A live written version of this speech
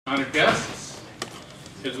Honored guests,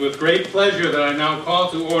 it is with great pleasure that I now call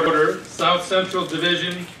to order South Central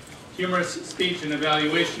Division Humorous Speech and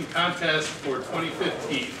Evaluation Contest for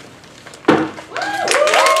 2015.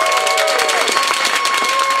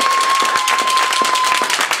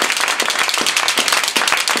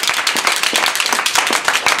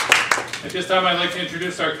 At this time, I'd like to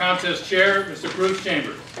introduce our contest chair, Mr. Bruce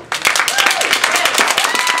Chambers.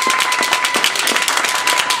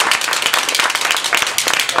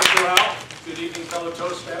 Good evening, fellow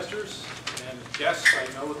Toastmasters and guests. I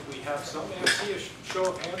know that we have some. May I see a show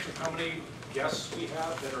of hands of how many guests we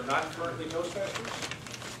have that are not currently Toastmasters?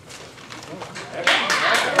 Excellent.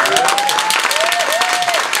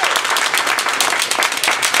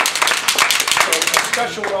 So a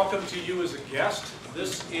special welcome to you as a guest.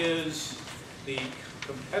 This is the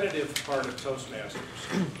competitive part of Toastmasters.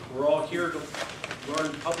 We're all here to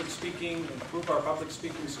learn public speaking, improve our public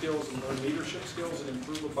speaking skills, and learn leadership skills and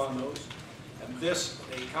improve upon those. And this,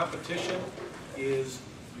 a competition, is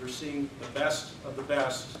you're seeing the best of the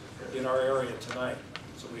best in our area tonight.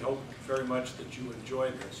 So we hope very much that you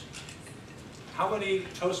enjoy this. How many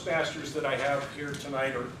Toastmasters that I have here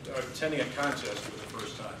tonight are attending a contest for the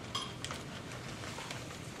first time?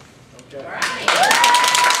 Okay. All right.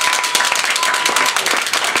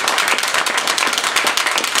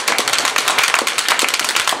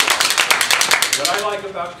 What I like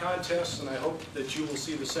about contests, and I hope that you will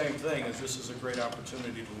see the same thing, is this is a great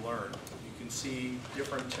opportunity to learn. You can see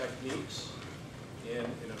different techniques in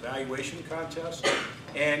an evaluation contest,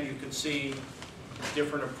 and you can see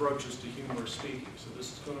different approaches to humorous speaking. So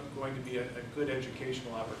this is going to be a good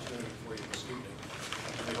educational opportunity for you this evening.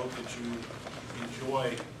 And I hope that you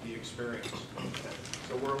enjoy the experience.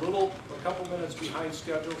 So we're a couple minutes behind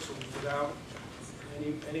schedule, so without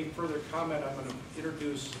any further comment, I'm going to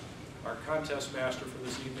introduce our contest master for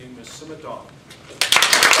this evening, Ms. Simadal.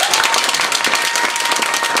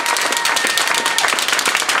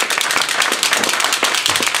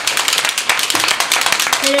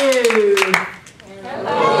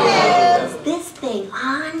 Hello. Is this thing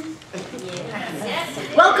on? Yes.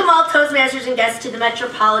 Welcome all Toastmasters and guests to the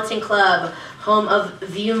Metropolitan Club, home of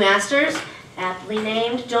Viewmasters. Aptly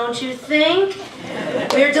named, don't you think?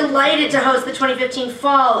 We are delighted to host the 2015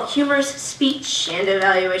 Fall Humorous Speech and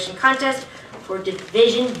Evaluation Contest for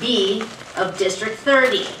Division B of District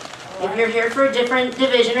 30. If you're here for a different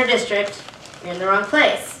division or district, you're in the wrong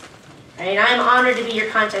place. Right? I'm honored to be your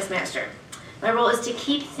contest master. My role is to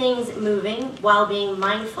keep things moving while being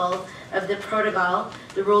mindful of the protocol,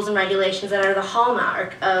 the rules and regulations that are the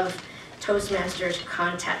hallmark of Toastmasters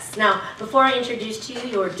contests. Now, before I introduce to you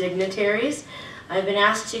your dignitaries, I've been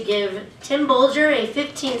asked to give Tim Bolger a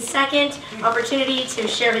 15-second opportunity to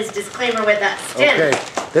share his disclaimer with us. Tim. Okay,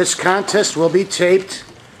 this contest will be taped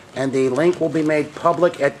and the link will be made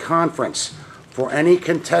public at conference. For any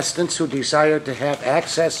contestants who desire to have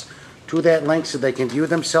access to that link so they can view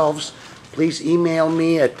themselves, please email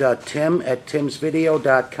me at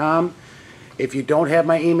tim@timsvideo.com. If you don't have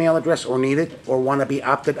my email address or need it or want to be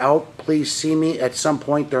opted out, please see me at some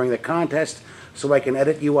point during the contest so I can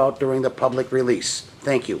edit you out during the public release.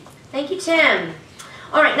 Thank you. Thank you, Tim.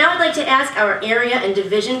 All right, now I'd like to ask our area and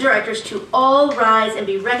division directors to all rise and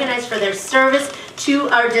be recognized for their service to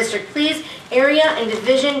our district. Please, area and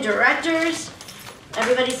division directors,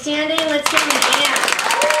 everybody standing, let's give them a hand.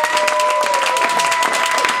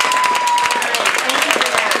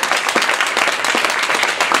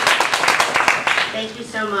 Thank you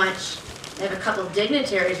so much. I have a couple of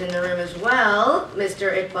dignitaries in the room as well.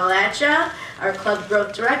 Mr. Iqbal Acha, our club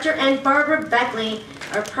growth director, and Barbara Beckley,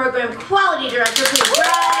 our program quality director. Please rise.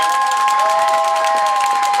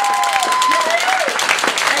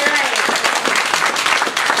 All right.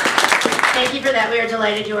 Thank you for that. We are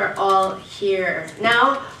delighted you are all here.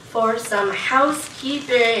 Now for some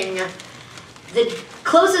housekeeping. The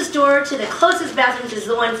closest door to the closest bathroom is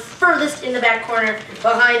the one furthest in the back corner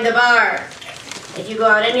behind the bar. If you go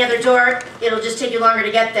out any other door, it'll just take you longer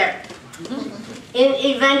to get there. In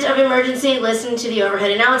event of emergency, listen to the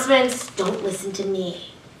overhead announcements. Don't listen to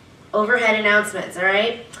me. Overhead announcements, all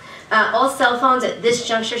right? All cell phones at this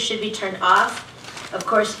juncture should be turned off. Of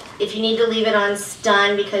course, if you need to leave it on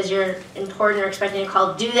stun because you're important or expecting a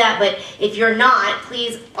call, do that. But if you're not,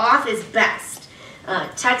 please, off is best.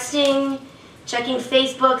 Texting, checking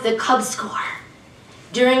Facebook, the Cubs score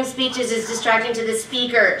during speeches is distracting to the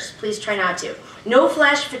speakers. Please try not to. No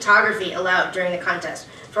flash photography allowed during the contest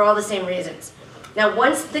for all the same reasons. Now,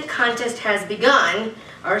 once the contest has begun,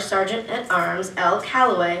 our Sergeant at Arms, Al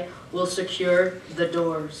Calloway, will secure the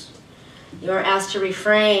doors. You are asked to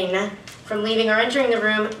refrain from leaving or entering the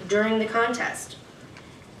room during the contest.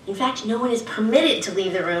 In fact, no one is permitted to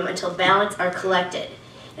leave the room until ballots are collected.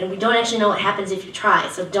 And we don't actually know what happens if you try,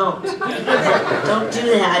 so don't. Don't do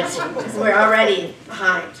that, because we're already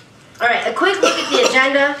behind. All right, a quick look at the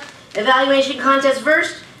agenda. Evaluation contest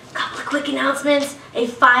first, a couple of quick announcements, a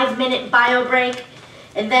 5-minute bio break,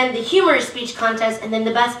 and then the humorous speech contest, and then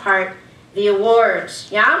the best part, the awards,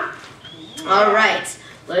 yeah? All right,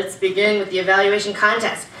 let's begin with the evaluation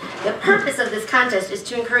contest. The purpose of this contest is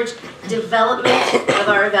to encourage development of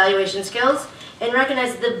our evaluation skills and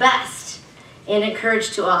recognize the best and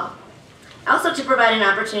encourage to all. Also to provide an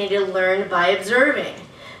opportunity to learn by observing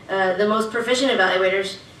the most proficient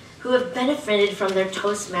evaluators who have benefited from their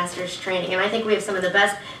Toastmasters training. And I think we have some of the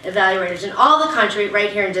best evaluators in all the country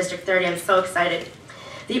right here in District 30. I'm so excited.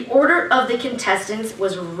 The order of the contestants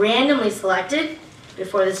was randomly selected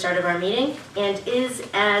before the start of our meeting and is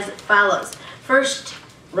as follows. First,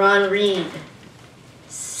 Ron Reed.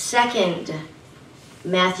 Second,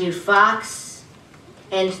 Matthew Fox.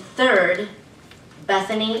 And third,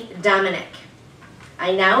 Bethany Dominic.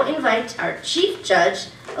 I now invite our Chief Judge,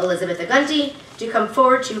 Elizabeth Agunti, to come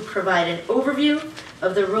forward to provide an overview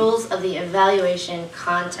of the rules of the evaluation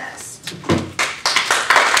contest.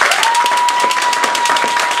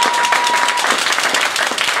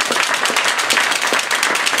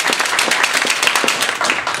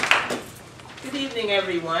 Good evening,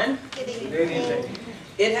 everyone. Good evening.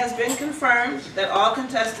 It has been confirmed that all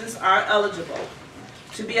contestants are eligible.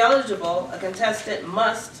 To be eligible, a contestant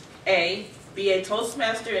must A, be a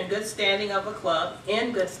Toastmaster in good standing of a club,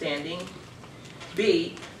 in good standing.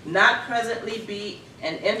 B, not presently be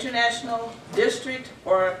an international, district,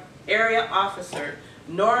 or area officer,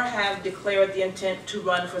 nor have declared the intent to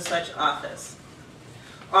run for such office.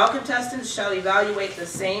 All contestants shall evaluate the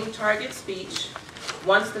same target speech.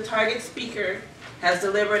 Once the target speaker has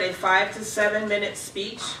delivered a 5 to 7 minute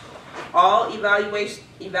speech, all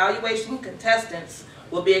evaluation contestants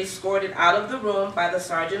will be escorted out of the room by the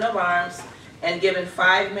Sergeant of Arms and given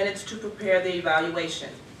 5 minutes to prepare the evaluation.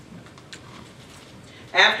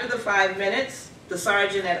 After the 5 minutes, the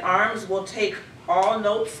Sergeant at Arms will take all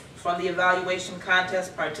notes from the evaluation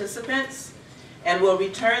contest participants and will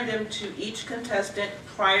return them to each contestant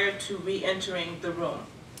prior to re-entering the room.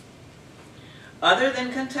 Other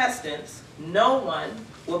than contestants, no one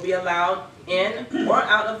will be allowed in or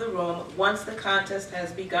out of the room once the contest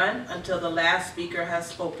has begun until the last speaker has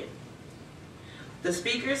spoken. The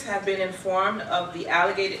speakers have been informed of the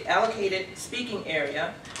allocated speaking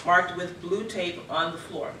area marked with blue tape on the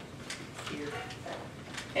floor, here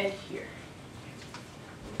and here.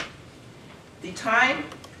 The time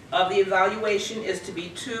of the evaluation is to be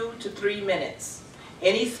 2 to 3 minutes.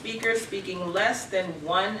 Any speaker speaking less than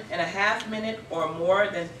 1.5 minutes or more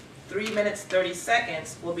than 3 minutes 30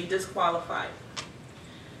 seconds will be disqualified.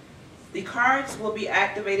 The cards will be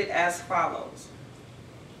activated as follows.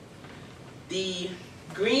 The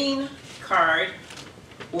green card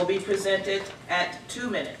will be presented at 2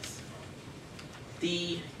 minutes.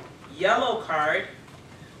 The yellow card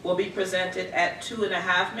will be presented at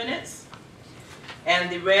 2.5 minutes. And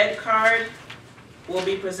the red card will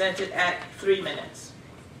be presented at 3 minutes.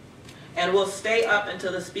 And will stay up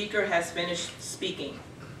until the speaker has finished speaking.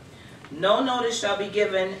 No notice shall be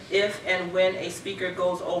given if and when a speaker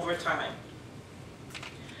goes over time.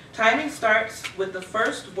 Timing starts with the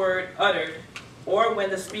first word uttered or when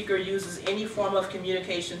the speaker uses any form of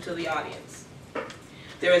communication to the audience.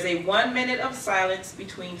 There is a 1 minute of silence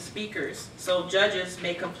between speakers so judges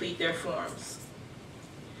may complete their forms.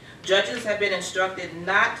 Judges have been instructed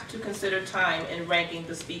not to consider time in ranking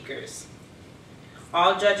the speakers.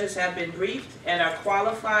 All judges have been briefed and are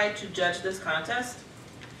qualified to judge this contest.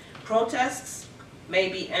 Protests may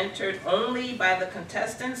be entered only by the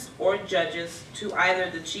contestants or judges to either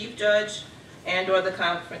the chief judge and or the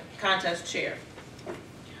contest chair.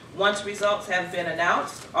 Once results have been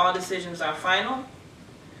announced, all decisions are final.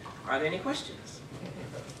 Are there any questions?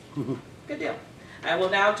 Good deal. I will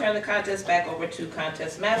now turn the contest back over to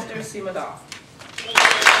Contest Master Seema Dahl.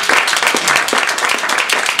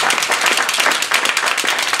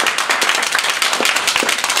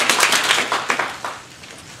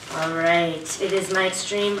 All right, it is my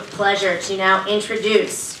extreme pleasure to now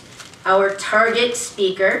introduce our target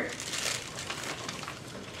speaker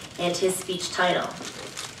and his speech title.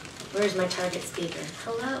 Where's my target speaker?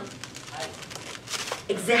 Hello. Hi.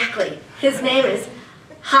 Exactly. His name is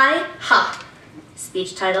Hi Ha.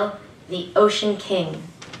 Speech title, The Ocean King.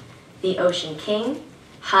 The Ocean King,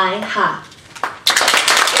 Hi Ha.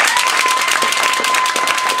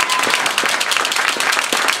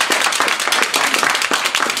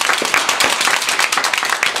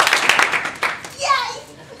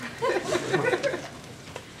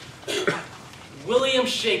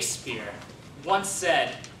 Shakespeare once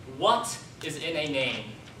said, "What is in a name?"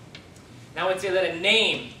 Now I would say that a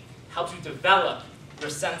name helps you develop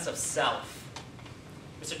your sense of self.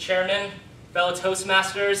 Mr. Chairman, fellow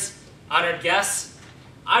Toastmasters, honored guests,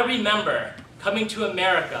 I remember coming to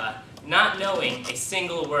America not knowing a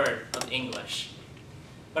single word of English.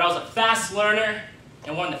 But I was a fast learner,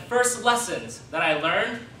 and one of the first lessons that I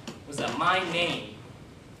learned was that my name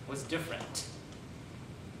was different.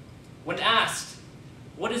 When asked,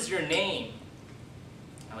 "What is your name?"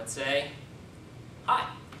 I would say, "Hi."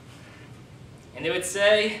 And they would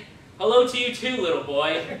say, "Hello to you too, little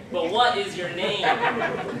boy, but what is your name?"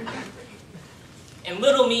 And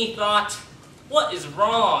little me thought, what is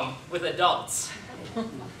wrong with adults?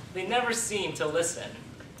 They never seem to listen.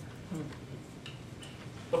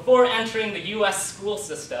 Before entering the US school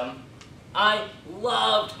system, I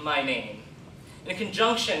loved my name. In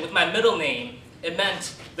conjunction with my middle name, it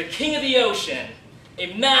meant the king of the ocean,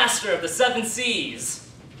 a master of the 7 seas.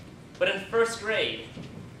 But in first grade,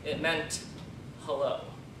 it meant hello.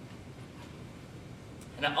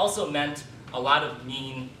 And it also meant a lot of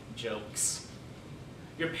mean jokes.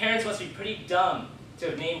 Your parents must be pretty dumb to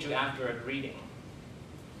have named you after a greeting.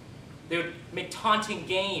 They would make taunting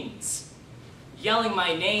games, yelling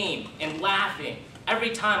my name and laughing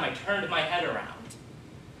every time I turned my head around.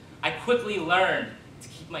 I quickly learned to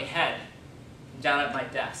keep my head down at my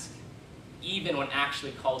desk, even when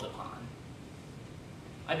actually called upon.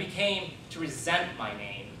 I became to resent my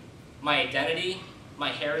name, my identity,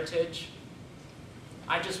 my heritage.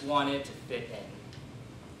 I just wanted to fit in.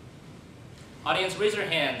 Audience, raise your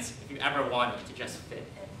hands if you ever wanted to just fit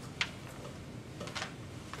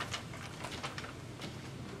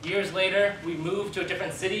in. Years later, we moved to a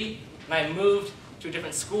different city, and I moved to a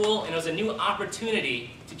different school, and it was a new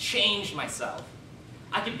opportunity to change myself.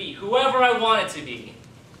 I could be whoever I wanted to be.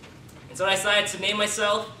 And so I decided to name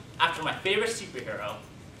myself after my favorite superhero.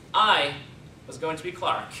 I was going to be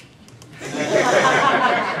Clark.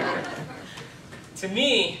 To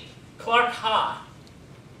me, Clark Ha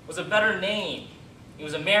was a better name. It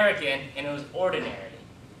was American and it was ordinary.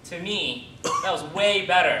 To me, that was way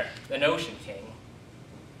better than Ocean King.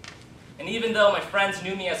 And even though my friends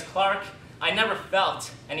knew me as Clark, I never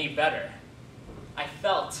felt any better. I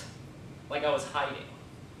felt like I was hiding.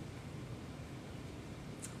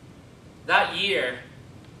 That year,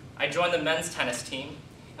 I joined the men's tennis team,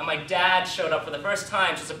 and my dad showed up for the first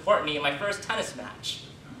time to support me in my first tennis match.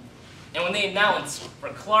 And when they announced for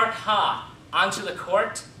Clark Ha onto the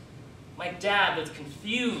court, my dad was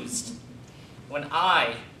confused when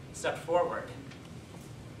I stepped forward.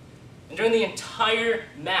 And during the entire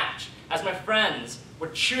match, as my friends were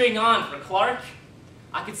cheering on for Clark,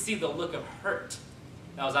 I could see the look of hurt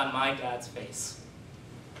that was on my dad's face.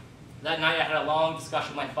 That night I had a long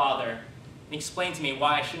discussion with my father, and he explained to me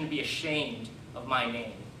why I shouldn't be ashamed of my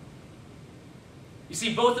name. You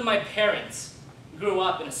see, both of my parents grew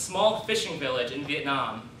up in a small fishing village in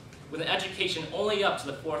Vietnam with an education only up to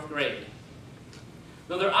the 4th grade.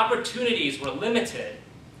 Though their opportunities were limited,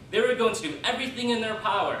 they were going to do everything in their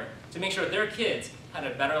power to make sure their kids had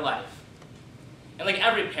a better life. And like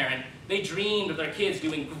every parent, they dreamed of their kids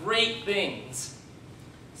doing great things.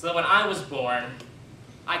 So that when I was born,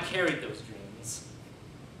 I carried those dreams.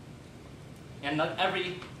 And like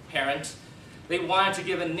every parent, they wanted to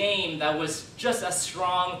give a name that was just as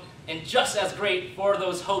strong and just as great for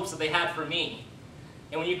those hopes that they had for me.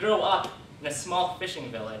 And when you grow up in a small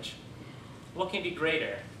fishing village, what can be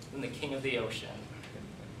greater than the king of the ocean?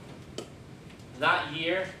 That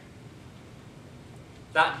year,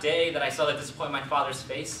 that day that I saw the disappointment on my father's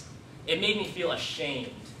face, it made me feel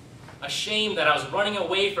ashamed. Ashamed that I was running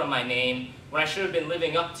away from my name when I should have been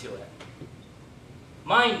living up to it.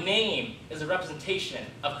 My name is a representation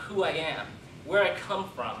of who I am, where I come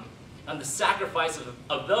from, and the sacrifice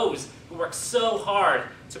of those who work so hard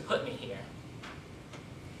to put me here.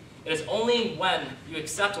 It is only when you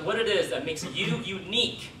accept what it is that makes you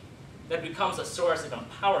unique that it becomes a source of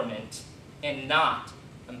empowerment and not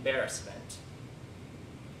embarrassment.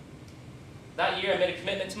 That year I made a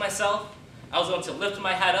commitment to myself. I was going to lift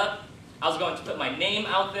my head up. I was going to put my name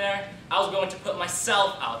out there. I was going to put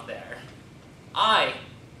myself out there. I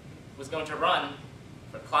was going to run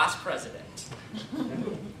for class president.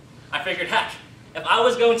 I figured, heck, if I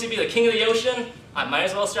was going to be the king of the ocean, I might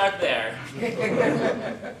as well start there.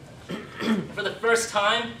 For the first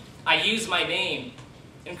time, I used my name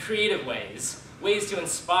in creative ways, ways to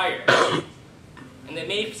inspire. And they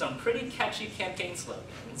made some pretty catchy campaign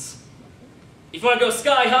slogans. If you want to go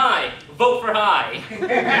sky high, vote for high.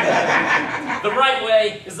 The right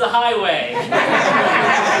way is the highway.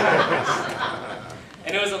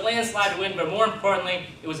 And it was a landslide win, but more importantly,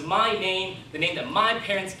 it was my name, the name that my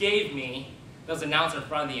parents gave me, that was announced in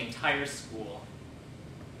front of the entire school.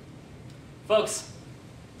 Folks,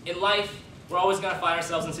 in life, we're always going to find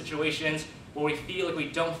ourselves in situations where we feel like we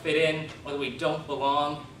don't fit in or that we don't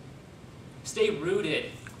belong. Stay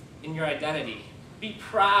rooted in your identity. Be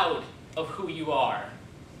proud of who you are.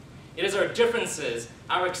 It is our differences,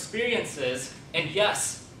 our experiences, and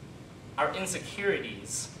yes, our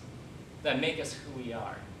insecurities that make us who we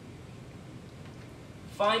are.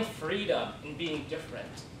 Find freedom in being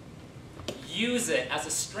different. Use it as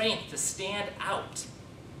a strength to stand out.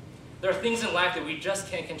 There are things in life that we just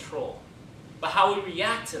can't control, but how we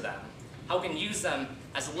react to them, how we can use them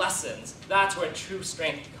as lessons, that's where true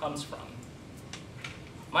strength comes from.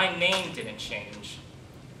 My name didn't change,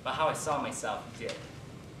 but how I saw myself did.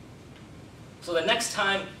 So the next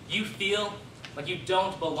time you feel like you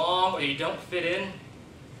don't belong or you don't fit in,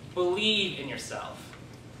 believe in yourself.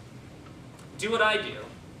 Do what I do.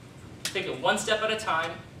 Take it one step at a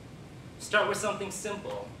time. Start with something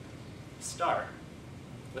simple. Start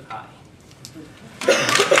with hi.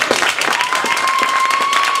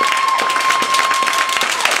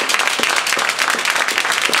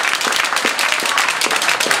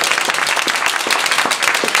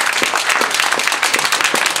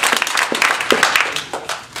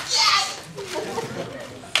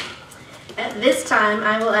 At this time,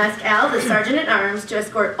 I will ask Al, the Sergeant-at-Arms, to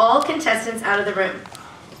escort all contestants out of the room.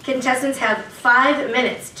 Contestants have 5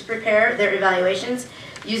 minutes to prepare their evaluations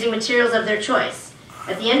using materials of their choice.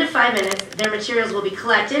 At the end of 5 minutes, their materials will be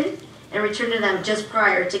collected and returned to them just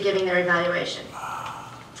prior to giving their evaluation.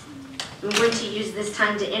 I'm going to use this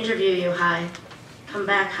time to interview you, Hi. Come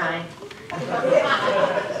back, Hi.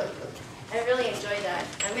 I really enjoyed that.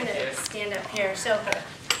 I'm going to stand up here. So,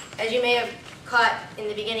 as you may have caught in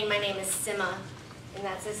the beginning, my name is Sima, and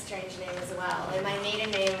that's a strange name as well. And my maiden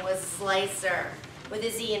name was Slicer, with a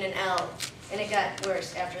Z and an L, and it got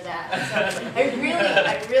worse after that. So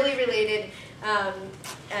I really related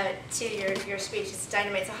to your speech. It's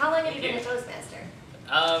dynamite. So how long have you been a Toastmaster?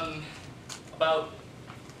 About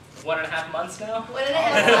 1.5 months now. 1.5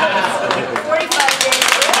 months. 45 days.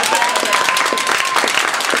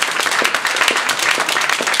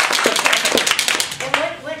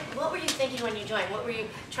 What were you thinking when you joined? What were you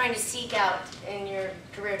trying to seek out in your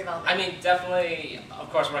career development? I mean, definitely, of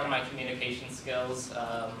course, working on my communication skills.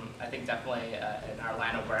 I think definitely in our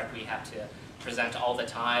line of work, we have to present all the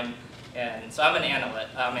time. And so I'm an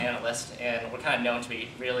analyst, and we're kind of known to be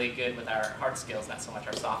really good with our hard skills, not so much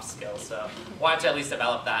our soft skills. So wanted to at least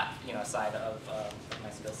develop that, side of my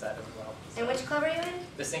skill set as well. So, and which club are you in?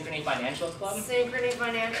 The Synchrony Financial Club. Synchrony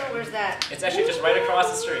Financial, where's that? It's actually just right across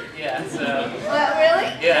the street. Yeah. So. What, really?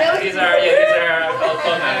 Yeah. Really? These are our fellow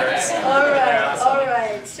club members. All right. Awesome. All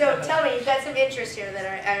right. So tell me, you've got some interests here that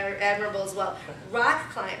are admirable as well.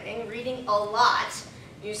 Rock climbing, reading a lot.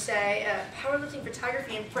 You say powerlifting,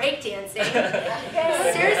 photography, and breakdancing.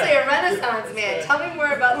 Seriously, a renaissance man. Tell me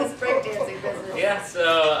more about this breakdancing business. Yeah,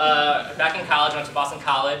 so back in college, I went to Boston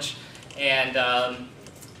College, and I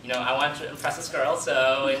wanted to impress this girl.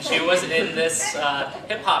 And she was in this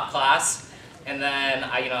hip hop class, and then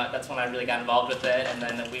that's when I really got involved with it. And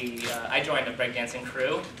then I joined a breakdancing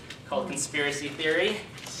crew called Conspiracy Theory,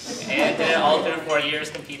 and did it all through 4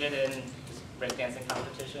 years. Competed in breakdancing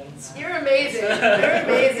competitions. You're amazing. You're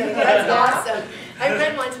amazing. That's awesome. I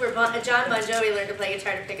read once where John Bon Jovi learned to play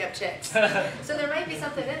guitar to pick up chicks. So there might be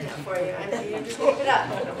something in there for you. You just keep it up.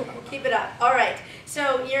 Keep it up. All right.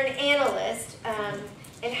 So you're an analyst,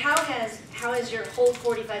 and how has your whole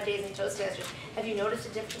 45 days in Toastmasters? Have you noticed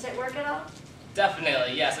a difference at work at all?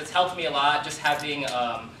 Definitely. Yes, it's helped me a lot. Just having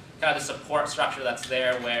kind of the support structure that's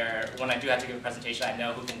there, where when I do have to give a presentation, I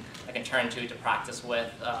know who I can turn to practice with.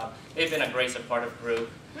 They've been a great supportive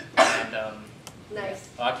group, and nice.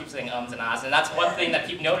 Well, I keep saying ums and ahs, and that's one thing that I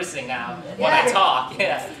keep noticing now when I talk.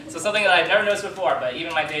 Yeah, so something that I've never noticed before, but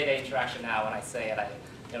even my day-to-day interaction now, when I say it, I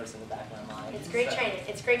notice in the back of my mind. It's great training.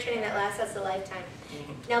 It's great training that lasts us a lifetime.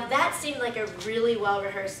 Now that seemed like a really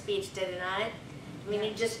well-rehearsed speech, did it not? I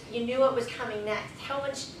mean, you knew what was coming next. How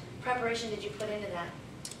much preparation did you put into that?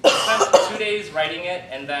 I spent 2 days writing it,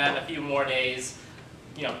 and then a few more days,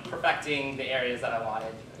 perfecting the areas that I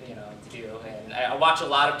wanted, to do. And I watch a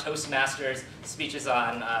lot of Toastmasters speeches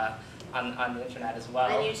on the internet as well.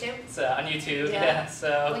 On YouTube? So on YouTube, yeah. So.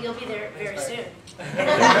 Well, you'll be there very soon.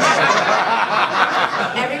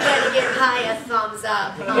 Everybody give Hi a thumbs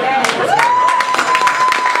up. Now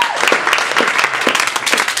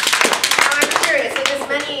I'm curious, with as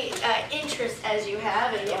many interests as you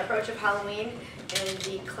have in the approach of Halloween and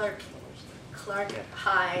the Clark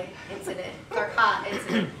Ha incident,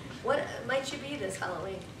 What might you be this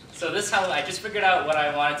Halloween? So this Halloween, I just figured out what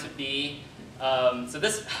I wanted to be. There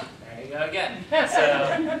you go again.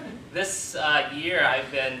 So this year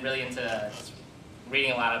I've been really into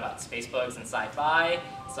reading a lot about space bugs and sci-fi.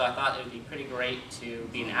 So I thought it would be pretty great to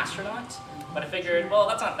be an astronaut. But I figured, well,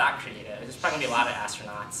 that's not that creative. There's probably gonna be a lot of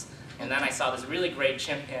astronauts. And then I saw this really great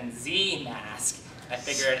chimpanzee mask. I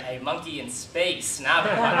figured a monkey in space. Now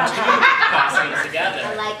I want two costumes together.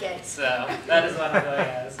 I like it. So that is what I'm going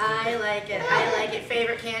as. I like it. I like it.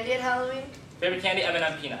 Favorite candy at Halloween? Favorite candy?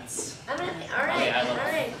 M&M peanuts. All right, Yeah, I love all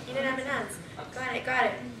right. Peanut M&Ms. Got it, got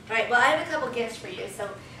it. All right, well, I have a couple gifts for you. So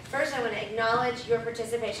first, I want to acknowledge your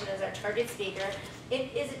participation as our target speaker.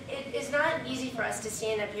 It is not easy for us to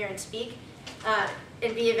stand up here and speak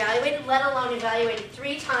and be evaluated, let alone evaluated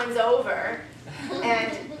 3 times over,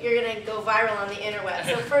 and you're going to go viral on the interweb.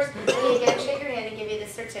 So first, let me again shake your hand and give you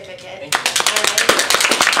this certificate. Thank you.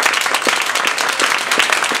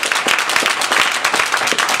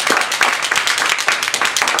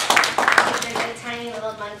 There's a tiny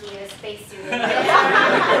little monkey in a spacesuit in there.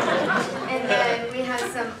 And then we have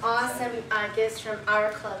some awesome gifts from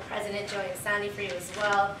our club president, Joey and Sandy, for you as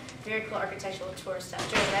well. Very cool architectural tour stuff.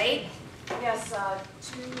 Joey, right? Yes,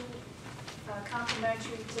 2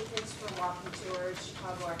 complimentary tickets for walking tours,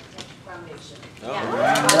 Chicago Architecture Foundation.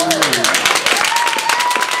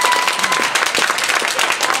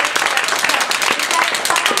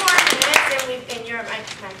 And you're my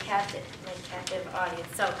captive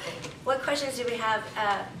audience. So, what questions do we have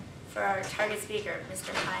for our target speaker,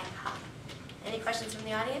 Mr. Kai Ha? Any questions from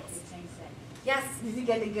the audience? Yes. Did you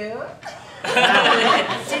get the girl?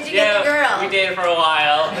 Did you get the girl? We dated for a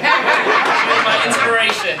while. She was my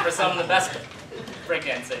inspiration for some of the best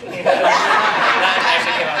breakdancing. That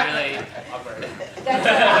actually came out really awkward. That's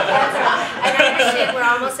enough. And I understand we're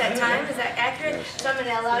almost at time. Is that accurate? So I'm going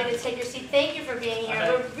to allow you to take your seat. Thank you for being here.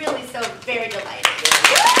 We're really so very delighted.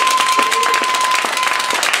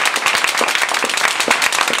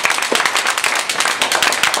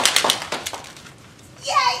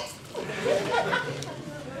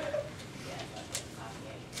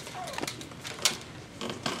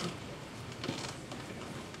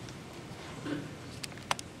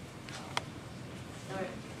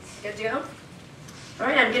 Good to go? All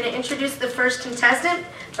right, I'm going to introduce the first contestant.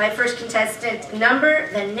 By first contestant number,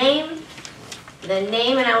 the name,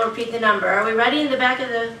 and I will repeat the number. Are we ready in the back of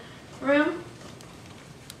the room?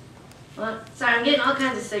 Well, sorry, I'm getting all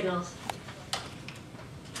kinds of signals.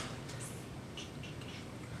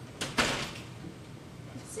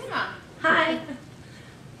 Sima, Hi.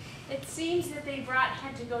 it seems that they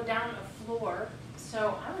had to go down a floor,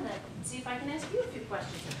 so I want to see if I can ask you a few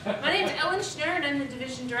questions. My name's Ellen Schnur, and I'm the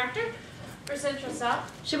division director for Central South.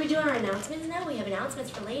 Should we do our announcements now? We have announcements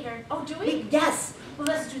for later. Oh, do we? Yes. Well,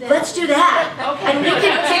 let's do that. Let's do that. Okay. And we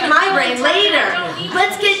can pick my brain later.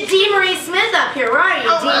 Let's get Dee Marie Smith up here. Where are you,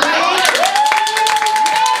 Dee Marie?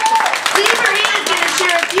 Dee Marie is going to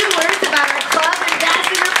share a few words about our club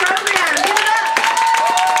ambassador program. Give it up.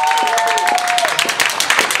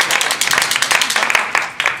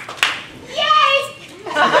 Yay!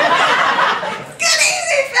 Good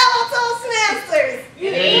evening, fellow Toastmasters.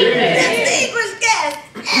 Good evening. Distinguished guests,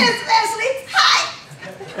 and especially, hi!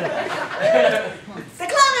 The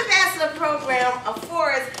Club Ambassador Program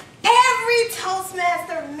affords every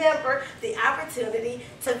Toastmaster member the opportunity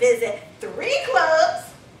to visit 3 clubs,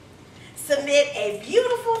 submit a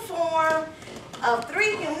beautiful form of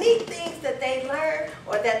 3 unique things that they learned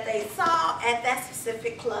or that they saw at that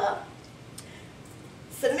specific club.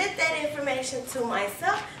 Submit that information to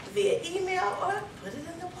myself via email or put it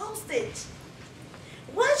in the postage.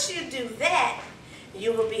 Once you do that,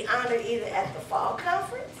 you will be honored either at the fall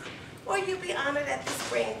conference or you'll be honored at the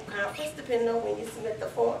spring conference, depending on when you submit the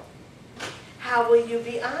form. How will you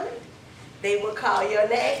be honored? They will call your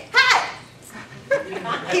name. Hi!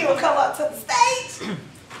 He will come up to the stage.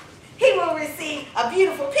 He will receive a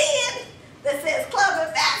beautiful pen that says Club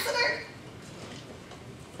Ambassador.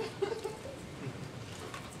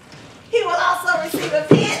 He will also receive a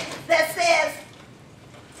pen that says,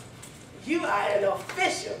 you are an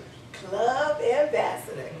official club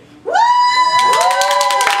ambassador. Woo!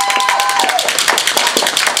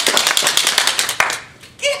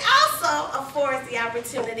 It also affords the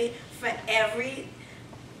opportunity for every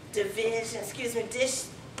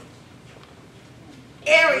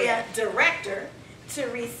area director to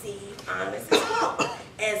receive honors as well,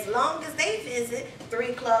 as long as they visit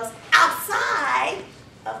 3 clubs outside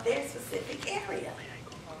of their specific area.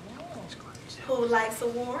 Who likes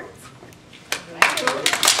awards?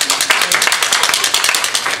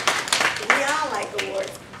 We all like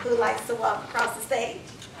awards. Who likes to walk across the stage?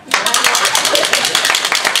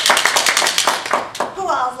 Who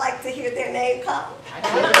else like to hear their name called?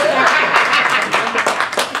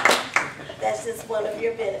 That's just one of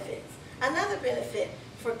your benefits. Another benefit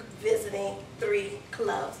for visiting 3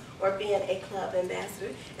 clubs or being a club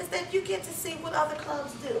ambassador is that you get to see what other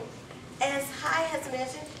clubs do. As Hy has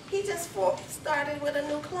mentioned, he just started with a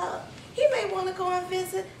new club. He may want to go and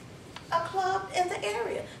visit a club in the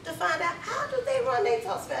area to find out how do they run their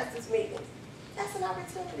Toastmasters meetings. That's an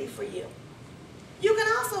opportunity for you. You can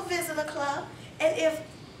also visit a club, and if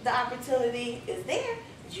the opportunity is there,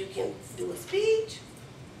 you can do a speech,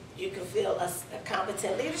 you can fill a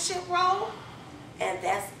competent leadership role, and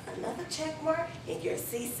that's another check mark in your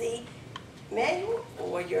CC manual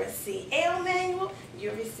or your CL manual.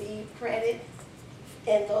 You receive credit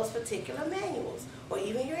in those particular manuals, or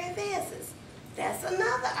even your advances. That's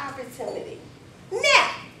another opportunity.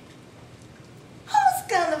 Now, who's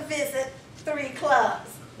gonna visit 3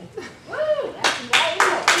 clubs? Woo, that's right.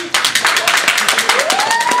 Who's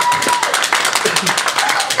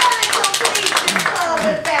gonna complete this club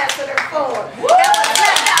ambassador form that was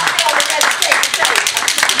left out there on the registration table?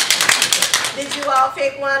 Did you all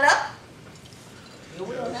pick one up? Who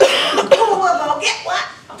will go get one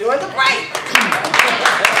during the break?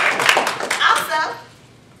 Also,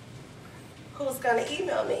 who's gonna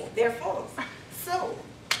email me their forms soon?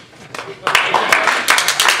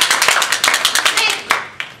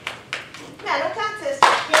 Madam Contest,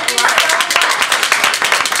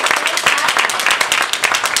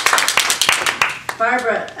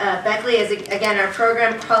 Barbara Beckley is, again, our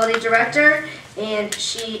program quality director, and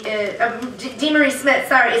she is, DeMarie Smith,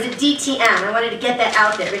 sorry, is a DTM. I wanted to get that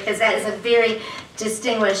out there because that is a very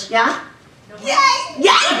distinguished, yeah? yay!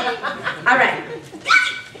 Yay! All right.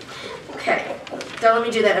 Okay, don't let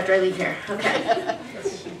me do that after I leave here. Okay.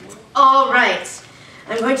 All right.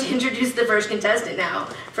 I'm going to introduce the first contestant now.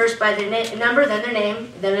 First by their number, then their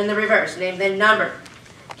name, then in the reverse. Name, then number.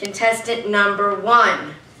 Contestant number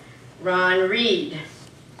 1, Ron Reed.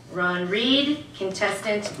 Ron Reed,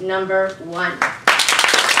 contestant number 1.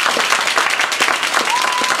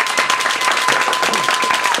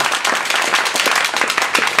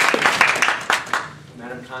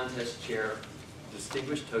 Madam Contest Chair,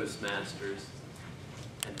 distinguished Toastmasters,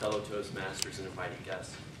 and fellow Toastmasters and invited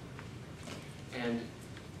guests. And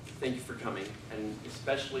thank you for coming, and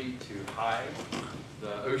especially to Hy,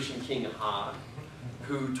 the Ocean King Ha,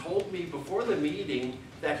 who told me before the meeting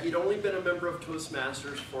that he'd only been a member of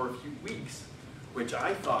Toastmasters for a few weeks, which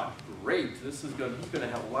I thought, great, he's going to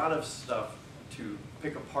have a lot of stuff to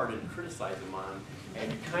pick apart and criticize him on,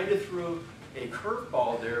 and you kind of threw a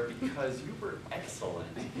curveball there because you were excellent.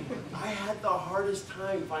 I had the hardest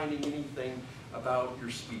time finding anything about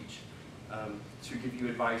your speech to give you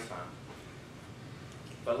advice on.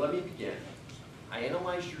 But let me begin. I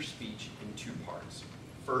analyzed your speech in 2 parts.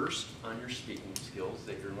 First, on your speaking skills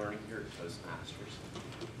that you're learning here at Toastmasters,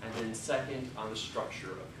 and then second, on the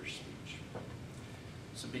structure of your speech.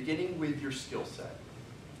 So beginning with your skill set,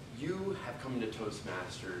 you have come to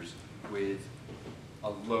Toastmasters with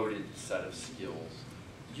a loaded set of skills.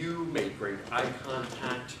 You made great eye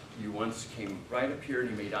contact. You once came right up here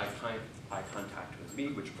and you made eye contact with me,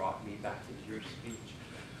 which brought me back into your speech.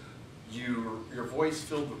 Your voice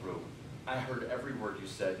filled the room. I heard every word you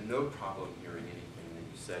said, no problem hearing anything that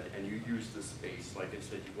you said, and you used the space. Like I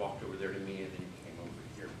said, you walked over there to me and then you came over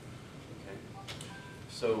here. Okay?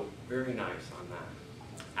 So very nice on that.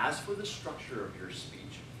 As for the structure of your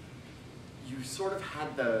speech, you sort of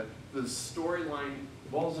had the storyline.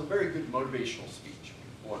 Well, it was a very good motivational speech.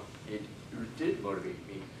 Well, it did motivate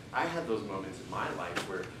me. I had those moments in my life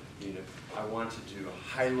where I wanted to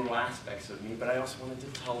hide little aspects of me, but I also wanted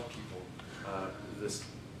to tell people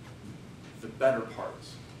the better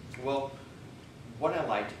parts. Well, what I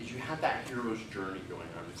liked is you had that hero's journey going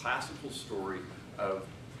on, the classical story of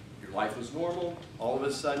your life was normal, all of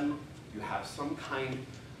a sudden you have some kind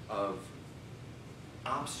of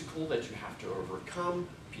obstacle that you have to overcome.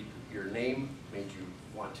 Your name made you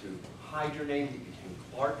want to hide your name, you became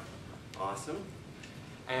Clark, awesome.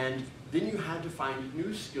 And then you had to find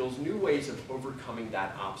new skills, new ways of overcoming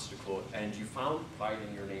that obstacle, and you found pride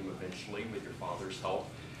in your name eventually with your father's help,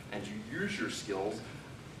 and you used your skills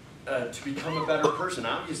to become a better person.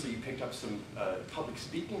 Obviously, you picked up some public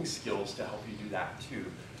speaking skills to help you do that too,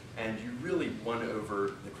 and you really won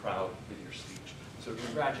over the crowd with your speech. So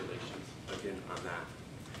congratulations again on that.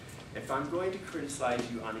 If I'm going to criticize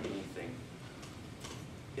you on anything,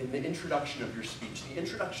 in the introduction of your speech, the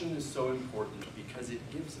introduction is so important because it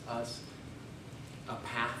gives us a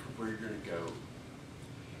path of where you're going to go.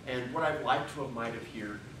 And what I'd like to might have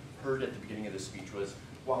heard at the beginning of the speech was,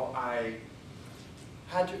 while I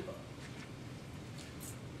had to,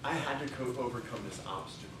 I had to overcome this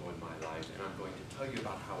obstacle in my life, and I'm going to tell you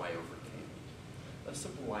about how I overcame it. A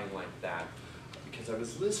simple line like that, because I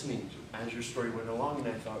was listening as your story went along, and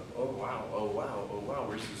I thought, oh wow, oh wow, oh wow,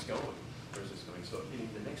 where's this going? Where's this going? So maybe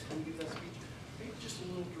the next time you give that speech, maybe just a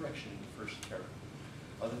little direction in the first paragraph.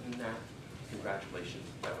 Other than that, congratulations,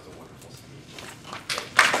 that was a wonderful speech.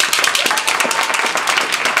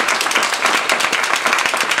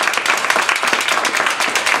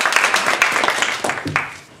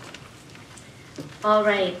 All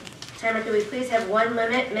right. Timer, could we please have 1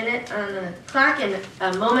 minute on the clock and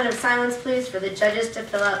a moment of silence, please, for the judges to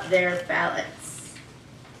fill out their ballots.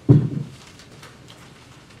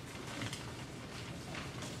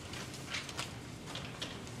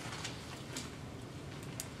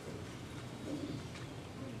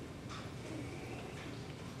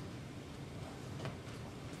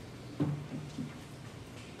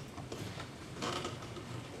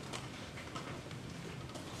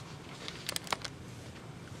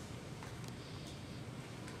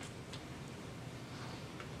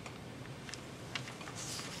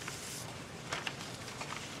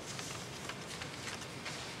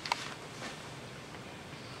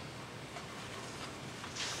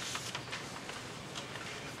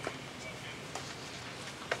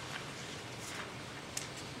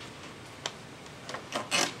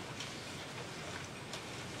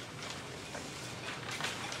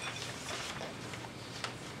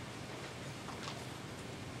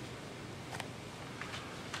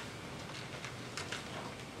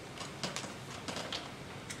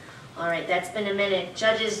 All right, that's been a minute.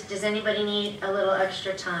 Judges, does anybody need a little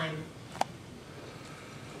extra time?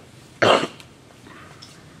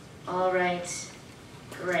 All right,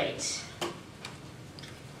 great.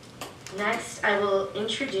 Next, I will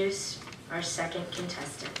introduce our second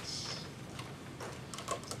contestant.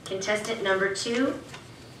 Contestant number 2,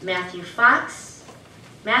 Matthew Fox.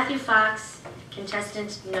 Matthew Fox,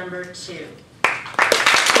 contestant number 2.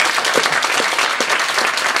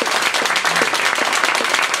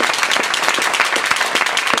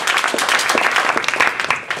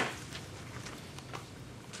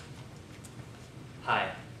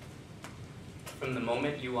 From the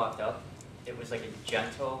moment you walked up, it was like a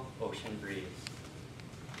gentle ocean breeze.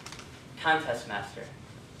 Contest master,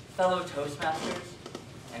 fellow Toastmasters,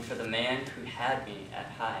 and for the man who had me at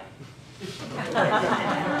high.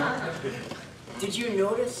 Did you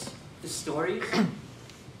notice the stories?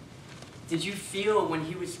 Did you feel when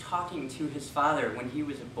he was talking to his father when he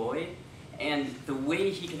was a boy, and the way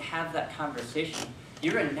he could have that conversation?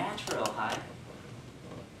 You're a natural, High.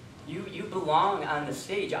 You belong on the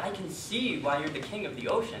stage. I can see why you're the king of the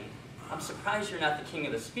ocean. I'm surprised you're not the king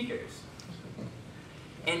of the speakers.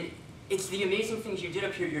 And it's the amazing things you did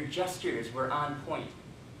up here. Your gestures were on point.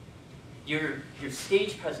 Your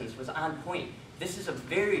stage presence was on point. This is a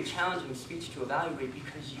very challenging speech to evaluate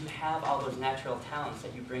because you have all those natural talents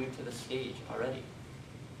that you bring to the stage already.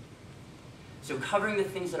 So covering the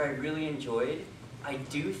things that I really enjoyed, I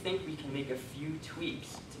do think we can make a few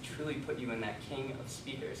tweaks to truly put you in that king of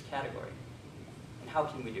speakers category. And how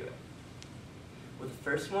can we do it? Well, the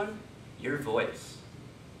first one, your voice.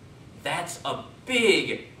 That's a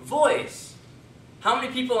big voice. How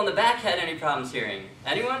many people in the back had any problems hearing?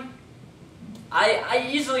 Anyone? I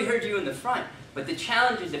easily heard you in the front, but the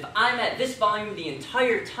challenge is if I'm at this volume the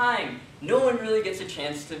entire time, no one really gets a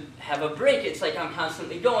chance to have a break. It's like I'm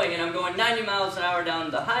constantly going, and I'm going 90 miles an hour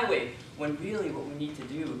down the highway, when really what we need to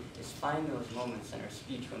do is find those moments in our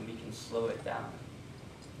speech when we can slow it down.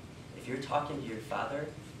 If you're talking to your father,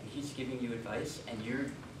 and he's giving you advice, and you're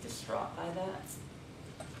distraught by that,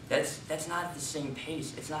 that's not at the same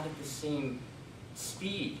pace. It's not at the same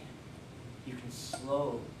speed. You can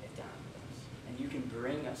slow it down with us, and you can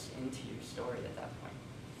bring us into your story at that point.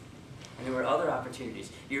 And there were other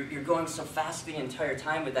opportunities. You're going so fast the entire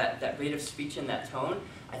time with that rate of speech and that tone.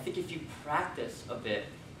 I think if you practice a bit,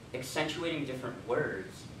 accentuating different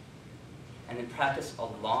words, and then practice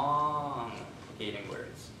elongating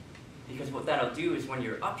words. Because what that'll do is when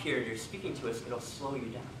you're up here and you're speaking to us, it'll slow you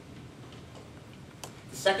down.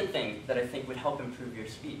 The second thing that I think would help improve your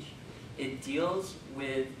speech, it deals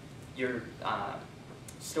with your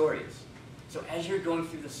stories. So as you're going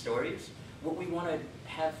through the stories, what we want to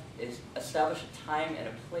have is establish a time and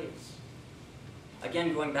a place.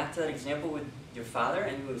 Again, going back to that example with your father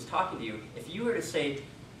and who was talking to you, if you were to say,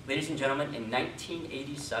 ladies and gentlemen, in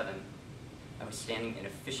 1987, I was standing in a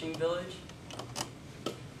fishing village.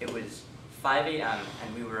 It was 5 a.m.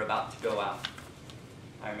 and we were about to go out.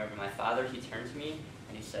 I remember my father, he turned to me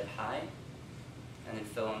and he said, hi, and then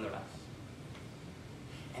fill in the rest.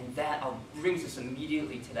 And that brings us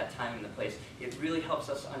immediately to that time and the place. It really helps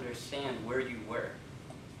us understand where you were.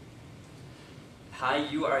 Hi,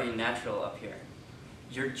 you are a natural up here.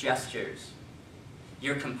 Your gestures,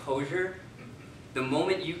 your composure, the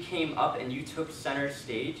moment you came up and you took center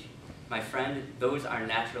stage, my friend, those are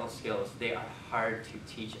natural skills. They are hard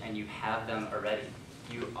to teach, and you have them already.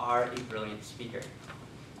 You are a brilliant speaker.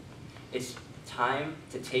 It's time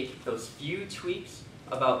to take those few tweaks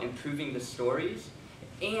about improving the stories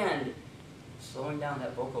and slowing down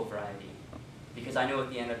that vocal variety. Because I know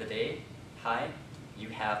at the end of the day, hi, you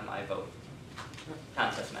have my vote.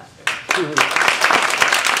 Contest master.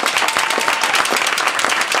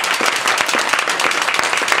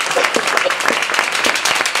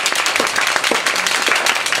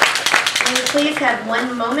 Please have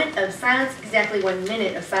 1 moment of silence, exactly 1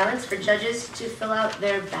 minute of silence for judges to fill out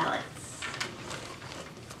their ballots.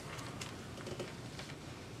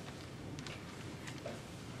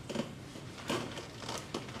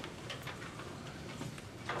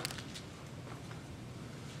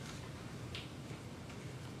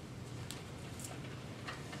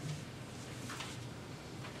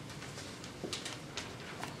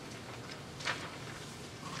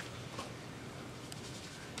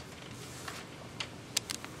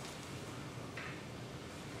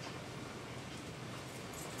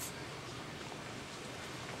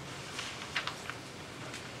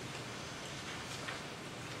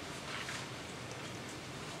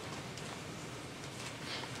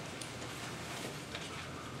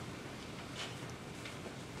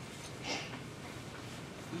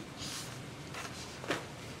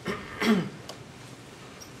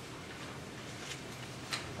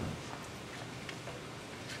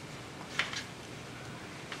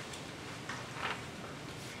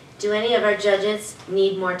 Do any of our judges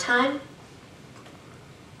need more time?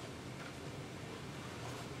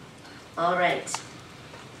 All right.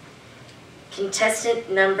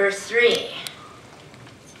 Contestant number 3,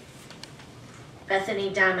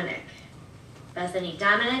 Bethany Dominic. Bethany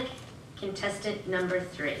Dominic, contestant number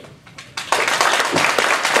 3.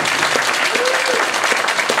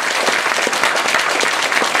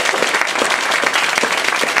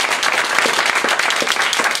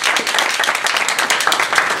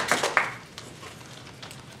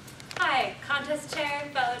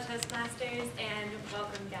 Toastmasters and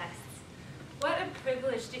welcome guests. What a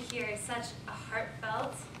privilege to hear such a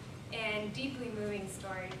heartfelt and deeply moving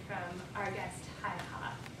story from our guest, Hi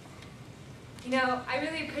Ha. You know, I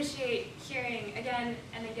really appreciate hearing again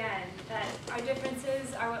and again that our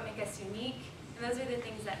differences are what make us unique, and those are the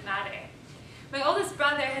things that matter. My oldest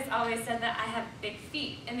brother has always said that I have big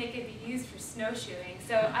feet and they could be used for snowshoeing,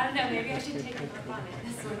 so I don't know, maybe I should take him up on it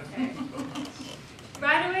this winter.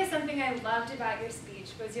 Right away, something I loved about your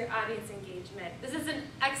speech was your audience engagement. This is an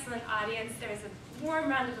excellent audience. There was a warm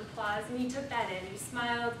round of applause, and you took that in. You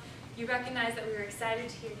smiled, you recognized that we were excited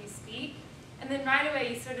to hear you speak, and then right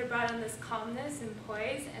away you sort of brought on this calmness and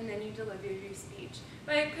poise, and then you delivered your speech.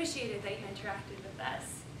 But I appreciated that you interacted with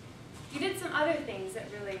us. You did some other things that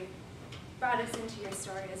really brought us into your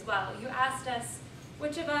story as well. You asked us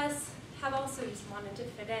which of us have also just wanted to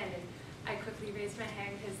fit in, and I quickly raised my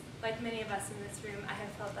hand because, like many of us in this room, I have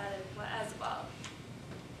felt that as well.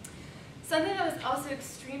 Something that was also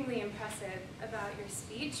extremely impressive about your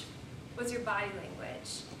speech was your body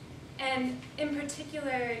language, and in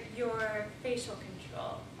particular, your facial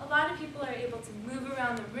control. A lot of people are able to move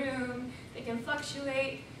around the room, they can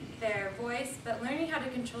fluctuate their voice, but learning how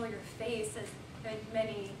to control your face, as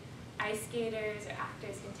many ice skaters or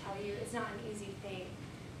actors can tell you, is not an easy thing.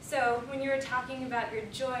 So when you were talking about your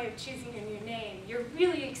joy of choosing your new name, you're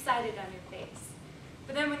really excited on your face.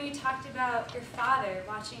 But then when you talked about your father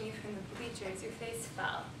watching you from the bleachers, your face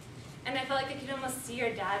fell. And I felt like I could almost see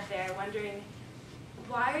your dad there wondering,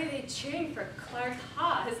 why are they cheering for Clark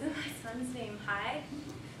Ha? Isn't my son's name Hi?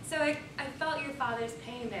 So I felt your father's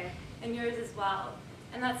pain there, and yours as well.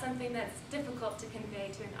 And that's something that's difficult to convey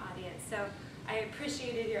to an audience. So I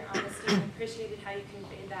appreciated your honesty and appreciated how you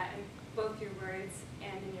conveyed that in both your words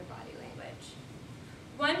and in your body language.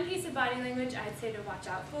 One piece of body language I'd say to watch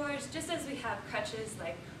out for is just as we have crutches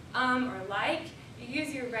like or like, you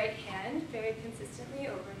use your right hand very consistently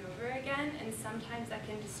over and over again, and sometimes that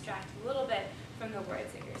can distract a little bit from the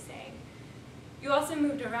words that you're saying. You also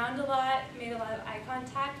moved around a lot, made a lot of eye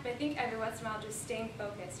contact, but I think every once in a while just staying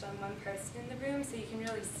focused on one person in the room so you can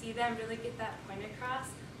really see them, really get that point across,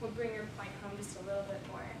 will bring your point home just a little bit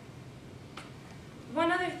more.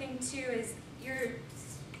 One other thing too is your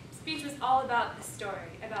speech was all about the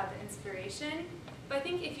story, about the inspiration, but I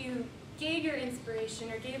think if you gave your inspiration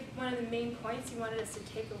or gave one of the main points you wanted us to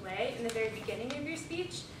take away in the very beginning of your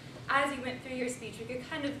speech, as you went through your speech, we could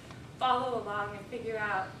kind of follow along and figure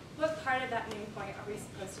out what part of that main point are we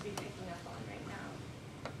supposed to be picking up on right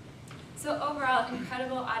now. So overall,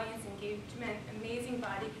 incredible audience engagement, amazing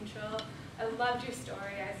body control. I loved your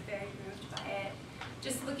story. I was very moved by it.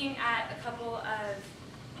 Just looking at a couple of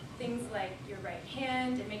things like your right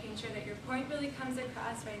hand and making sure that your point really comes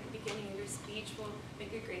across right at the beginning of your speech will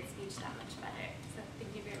make a great speech that much better. So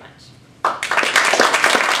thank you very much.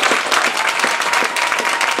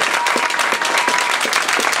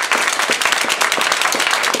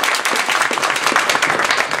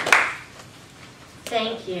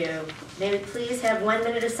 Thank you. May we please have 1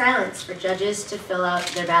 minute of silence for judges to fill out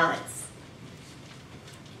their ballots.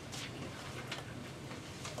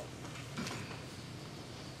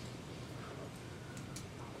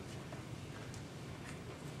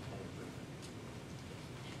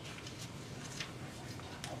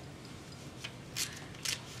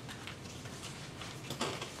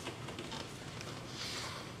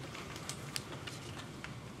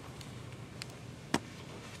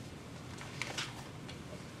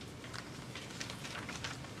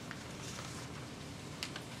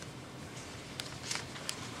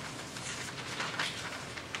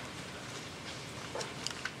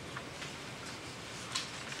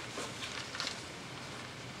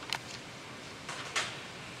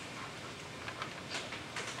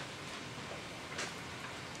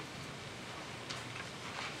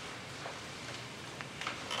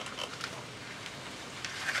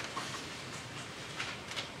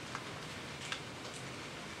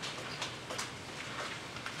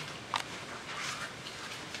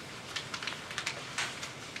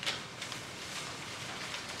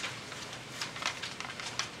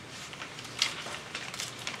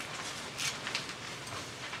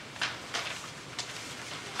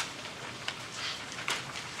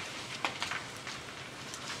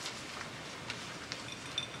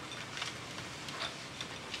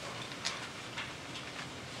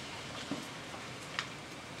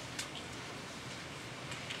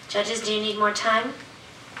 Judges, do you need more time?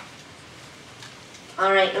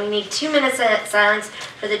 All right, and we need 2 minutes of silence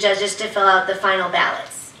for the judges to fill out the final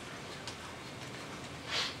ballots.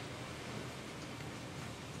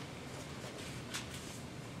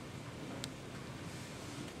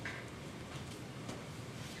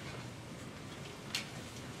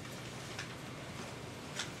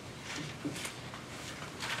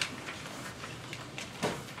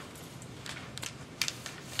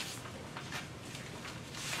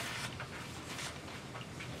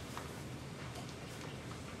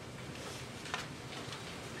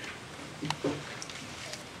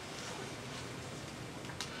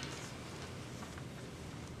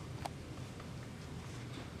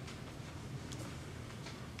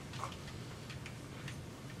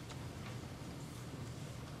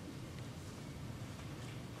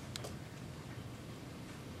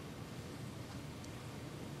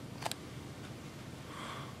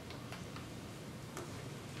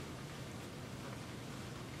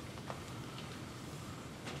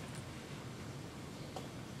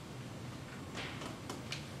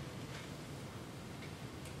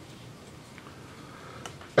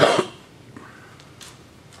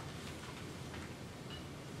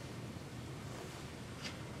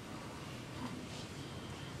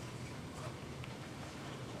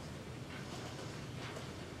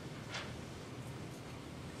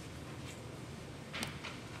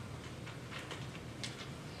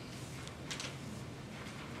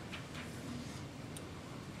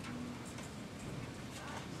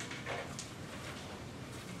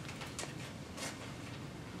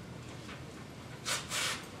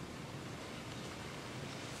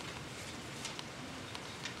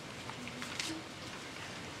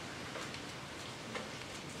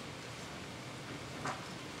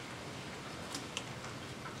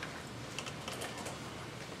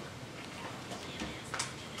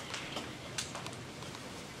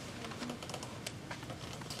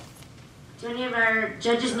 Do any of our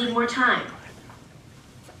judges need more time?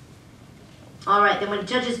 All right, then would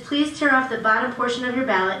judges please tear off the bottom portion of your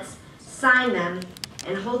ballots, sign them,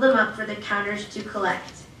 and hold them up for the counters to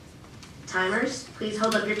collect. Timers, please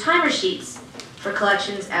hold up your timer sheets for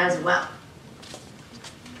collections as well.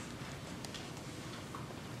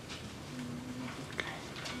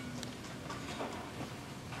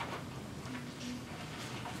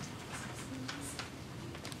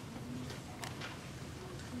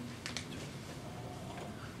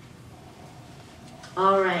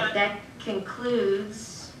 All right, that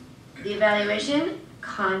concludes the evaluation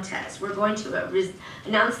contest. We're going to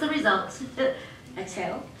announce the results.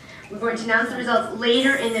 Exhale. We're going to announce the results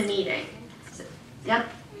later in the meeting. So, yep.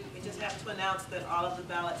 We just have to announce that all of the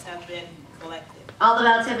ballots have been collected. All the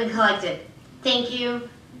ballots have been collected. Thank you,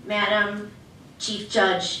 Madam Chief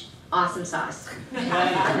Judge Awesome Sauce.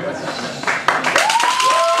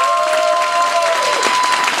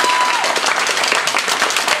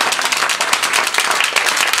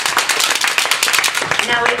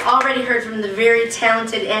 Now, we already heard from the very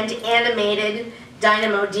talented and animated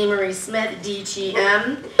Dynamo DeMarie Smith,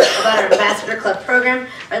 DTM, about our Ambassador Club program.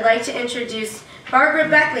 I'd like to introduce Barbara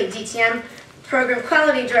Beckley, DTM Program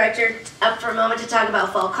Quality Director, up for a moment to talk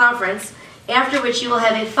about Fall Conference, after which you will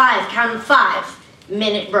have a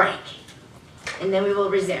 5-minute break. And then we will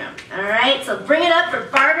resume. All right, so bring it up for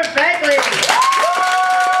Barbara Beckley.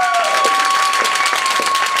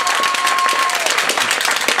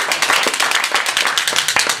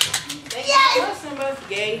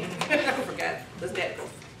 Yay! I forgot. Let's get go.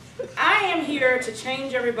 I am here to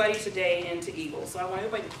change everybody today into eagles. So I want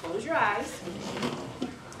everybody to close your eyes.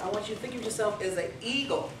 I want you to think of yourself as an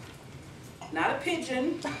eagle. Not a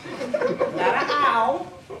pigeon, not an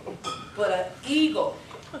owl, but an eagle.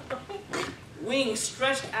 Wings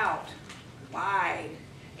stretched out, wide,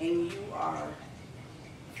 and you are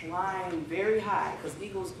flying very high, because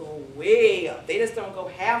eagles go way up. They just don't go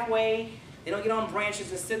halfway. They don't get on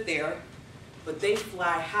branches and sit there. But they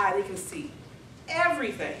fly high, they can see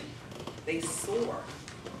everything. They soar.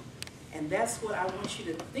 And that's what I want you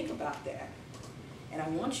to think about that. And I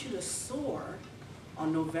want you to soar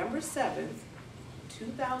on November 7th,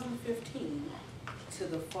 2015 to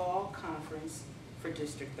the Fall Conference for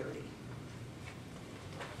District 30.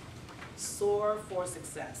 Soar for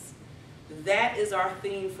success. That is our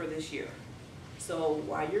theme for this year. So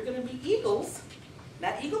while you're going to be eagles,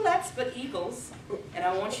 not eaglets, but eagles, and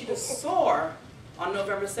I want you to soar on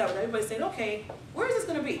November 7th. Everybody's saying, okay, where is this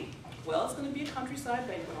going to be? Well, it's going to be a countryside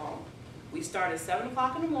banquet hall. We start at 7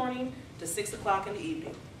 o'clock in the morning to 6 o'clock in the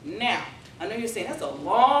evening. Now, I know you're saying, that's a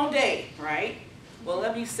long day, right? Well,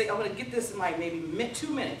 let me say, I'm going to get this in like maybe 2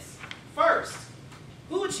 minutes. First,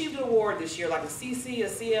 who achieved an award this year, like a CC, a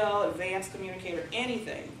CL, Advanced Communicator,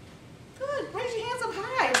 anything? Good, raise your hands up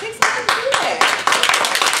high. It takes time to do that.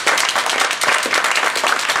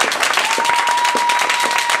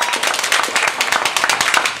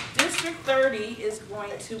 District 30 is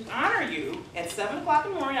going to honor you at 7 o'clock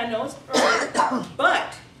in the morning. I know it's early,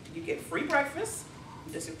 but you get free breakfast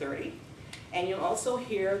in District 30, and you'll also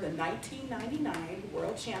hear the 1999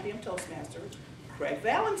 World Champion Toastmaster, Craig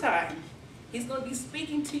Valentine. He's going to be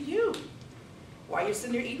speaking to you while you're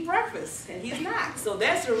sitting there eating breakfast, and he's not. So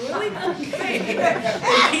that's a really good thing.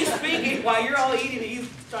 And he's speaking while you're all eating, and he's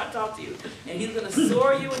trying to talk to you. And he's going to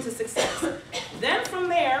soar you into success. Then from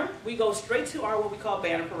there, we go straight to our what we call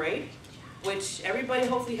banner parade, which everybody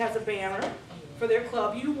hopefully has a banner for their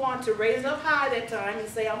club. You want to raise up high that time and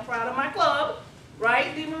say, I'm proud of my club.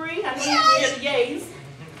 Right, DeMarie? I know you hear the yays.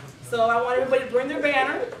 So I want everybody to bring their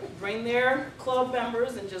banner, bring their club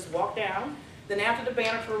members, and just walk down. Then after the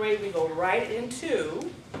banner parade, we go right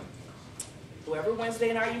into whoever wins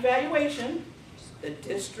today in our evaluation, the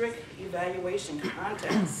district evaluation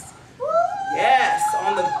contest. Yes,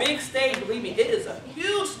 on the big stage, believe me, it is a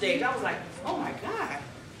huge stage. I was like, oh my God,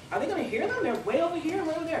 are they going to hear them? They're way over here,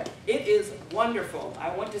 way over there. It is wonderful.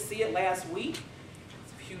 I went to see it last week.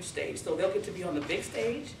 It's a huge stage, so they'll get to be on the big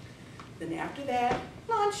stage. Then after that,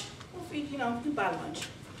 lunch. We'll feed, you buy lunch,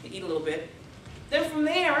 you eat a little bit. Then from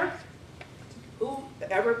there,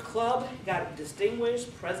 whoever club got a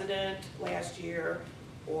distinguished president last year,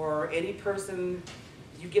 or any person,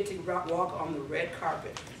 you get to walk on the red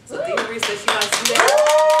carpet. So DeMarie says she wants to do that.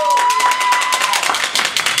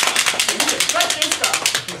 And you can stretch your stuff.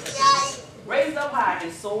 Raise up high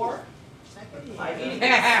and soar. Like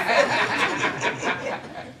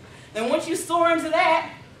then once you soar into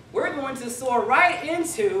that, we're going to soar right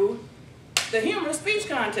into the humorous speech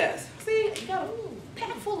contest. See, you got a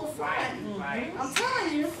pack full of fun. Right. I'm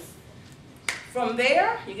telling you. From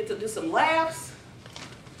there, you get to do some laughs.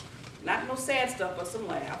 Not no sad stuff, but some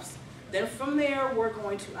laughs. Then from there, we're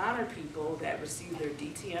going to honor people that received their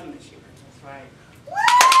DTM this year. That's right.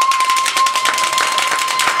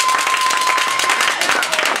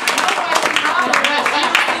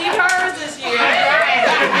 Received hers this year.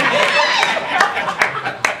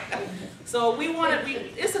 So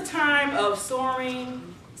it's a time of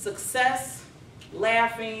soaring, success,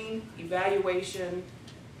 laughing, evaluation,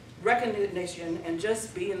 recognition, and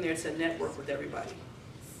just being there to network with everybody.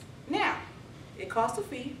 Now, it costs a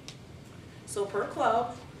fee. So per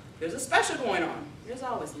club, there's a special going on. There's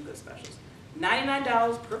always some good specials.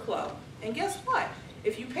 $99 per club. And guess what?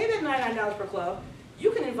 If you pay that $99 per club,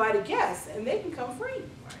 you can invite a guest and they can come free.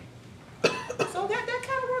 So that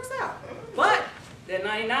kind of works out. But that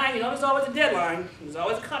 $99, there's always a deadline. There's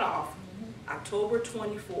always a cutoff. October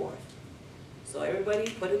 24th. So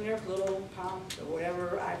everybody put in their little palms or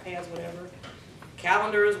whatever, iPads, whatever,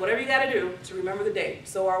 calendars, whatever you got to do to remember the date.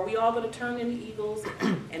 So are we all going to turn into eagles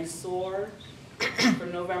and soar for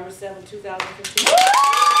November 7th, 2015?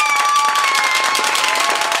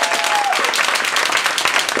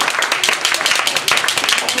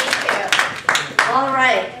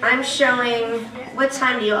 I'm showing, what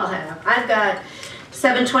time do you all have? I've got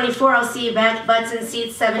 7:24, I'll see you back, butts and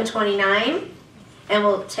seats, 7:29. And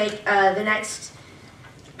we'll take the next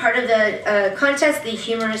part of the contest, the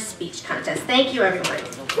humorous speech contest. Thank you, everyone.